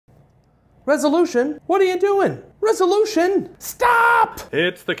Resolution? What are you doing? Resolution! Stop!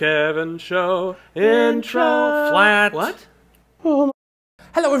 It's the Kevin Show. Intro flat. What? Oh.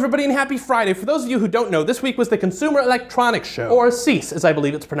 Hello everybody and happy Friday. For those of you who don't know, this week was the Consumer Electronics Show, or CES as I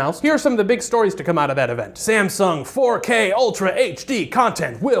believe it's pronounced. Here are some of the big stories to come out of that event. Samsung 4K Ultra HD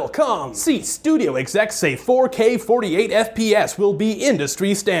content will come. CES studio execs say 4K 48 FPS will be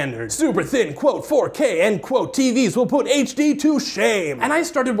industry standard. Super thin quote 4K end quote TVs will put HD to shame. And I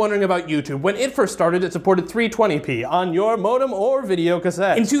started wondering about YouTube. When it first started, it supported 320p on your modem or video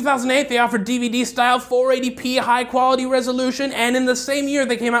cassette. In 2008, they offered DVD style 480p high quality resolution, and in the same year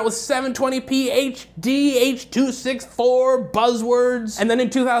they came out with 720p HD H.264 buzzwords. And then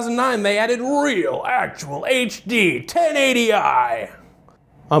in 2009 they added real, actual HD 1080i.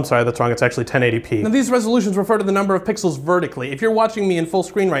 I'm sorry, that's wrong, it's actually 1080p. Now these resolutions refer to the number of pixels vertically. If you're watching me in full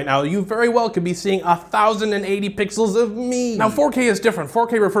screen right now, you very well could be seeing 1080 pixels of me. Now 4K is different.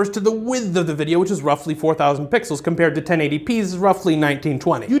 4K refers to the width of the video, which is roughly 4000 pixels, compared to 1080p's roughly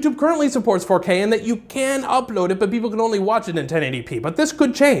 1920. YouTube currently supports 4K in that you can upload it, but people can only watch it in 1080p, but this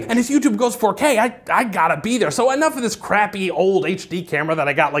could change. And if YouTube goes 4K, I gotta be there. So enough of this crappy old HD camera that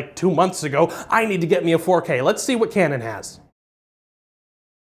I got like 2 months ago. I need to get me a 4K. Let's see what Canon has.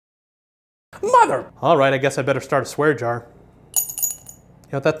 Mother! Alright, I guess I better start a swear jar.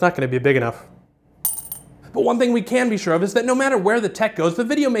 You know, that's not gonna be big enough. But one thing we can be sure of is that no matter where the tech goes, the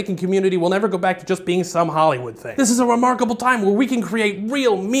video making community will never go back to just being some Hollywood thing. This is a remarkable time where we can create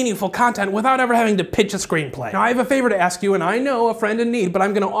real, meaningful content without ever having to pitch a screenplay. Now I have a favor to ask you, and I know a friend in need, but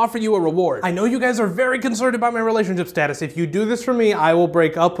I'm gonna offer you a reward. I know you guys are very concerned about my relationship status. If you do this for me, I will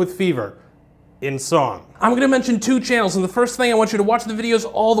break up with Fever. In song. I'm gonna mention 2 channels, and the first thing I want you to watch the videos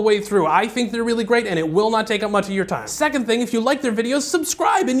all the way through. I think they're really great and it will not take up much of your time. Second thing, if you like their videos,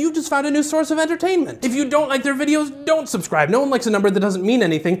 subscribe and you've just found a new source of entertainment. If you don't like their videos, don't subscribe. No one likes a number that doesn't mean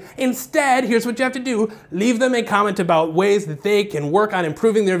anything. Instead, here's what you have to do. Leave them a comment about ways that they can work on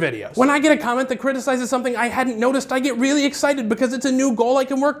improving their videos. When I get a comment that criticizes something I hadn't noticed, I get really excited because it's a new goal I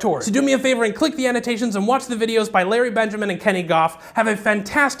can work towards. So do me a favor and click the annotations and watch the videos by Larry Benjamin and Kenny Goff. Have a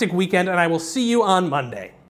fantastic weekend and I will see you on Monday.